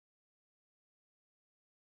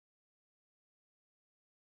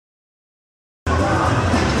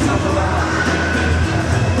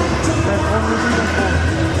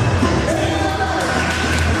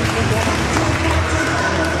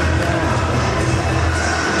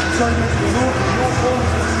side, mate.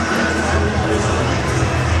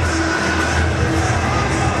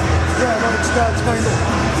 Yeah, no, it's kind of.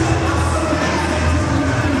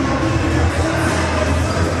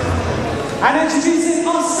 And introducing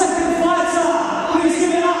our second fighter, please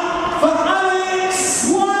give it up for Alex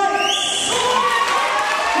White.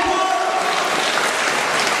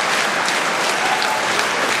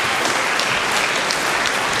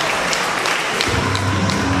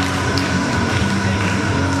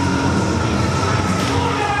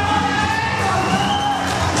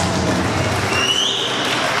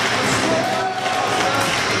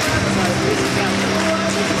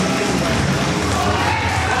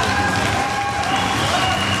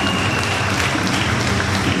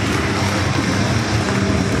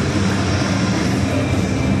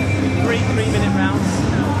 Three-minute rounds.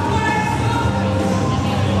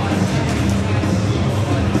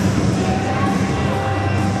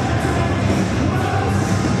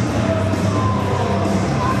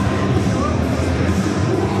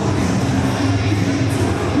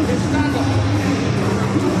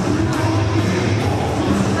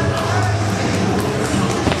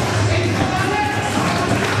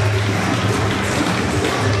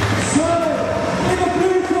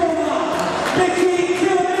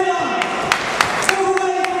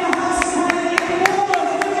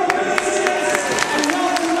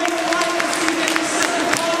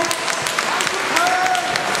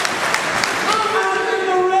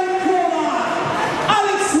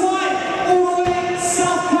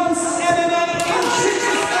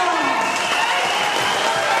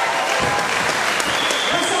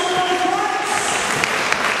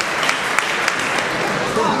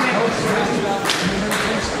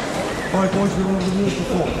 Alright boys, we went over the rules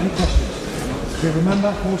before. Any questions? Okay,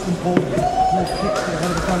 remember, most important, no kicks to the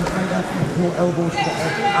head of the fan fighter, no elbows to the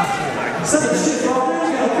head at all.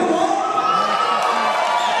 Come on!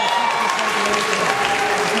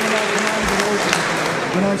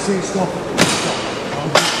 When I say stop, stop.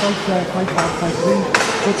 Fight back, fight clean,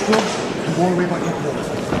 touch gloves, and go all the way back up the wall.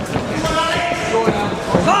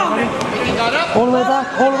 All the way back,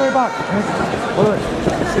 all the way back. All the way.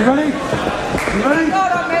 You ready? You ready?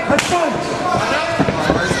 Let's fight!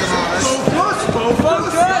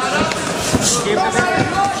 Focus!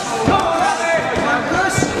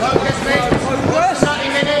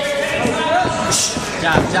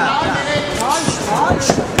 Jab, jab,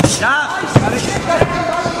 jab.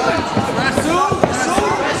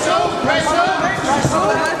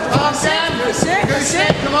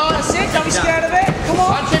 Come on, that's it, don't be scared of it. Come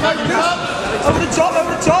on, over the top,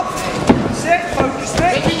 over the top. That's it, focus,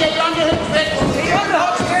 Mick. Mickey, get your underhooks, Mick. Get your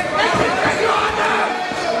underhooks, Mick.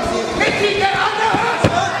 Mickey, get underhooks.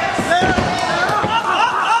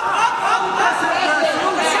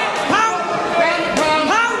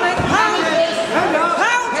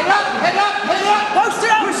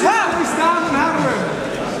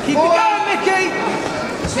 Keep it going, Mickey!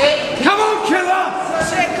 Come on, killer!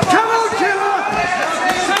 Come on, killer!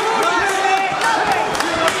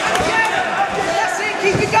 That's it,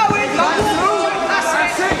 keep it going!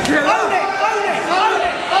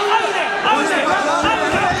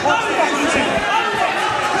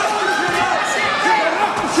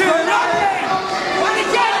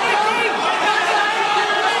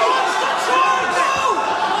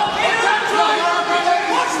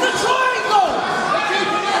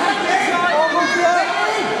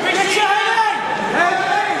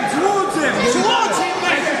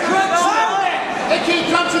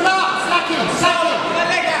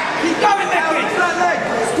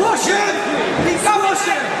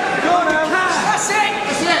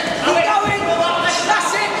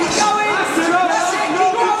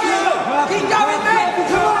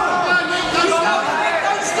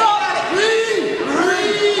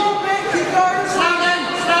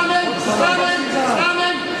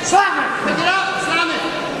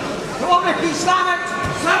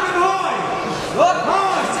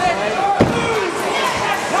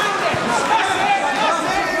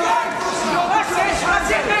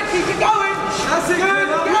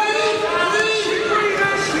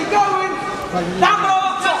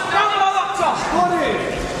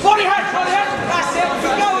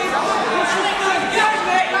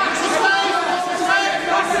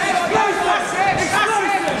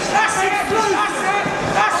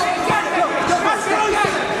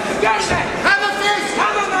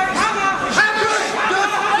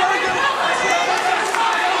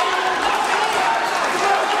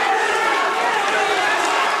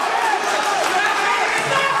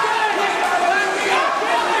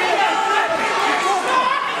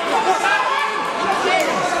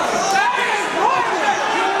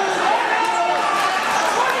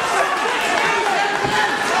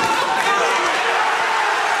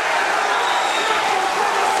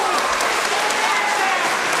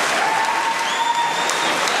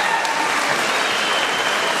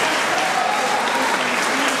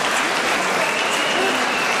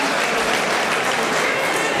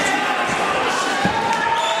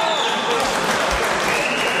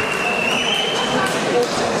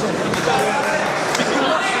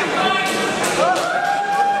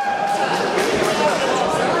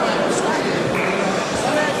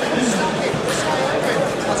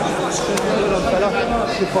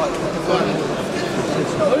 Good fight.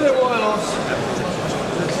 Look at the Royals.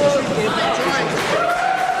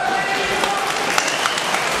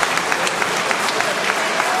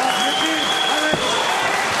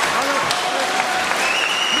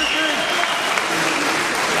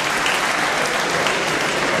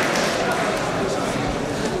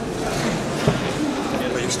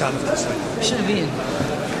 Stand for this thing. Shouldn't have been.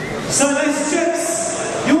 So, ladies and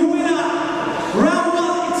gents, your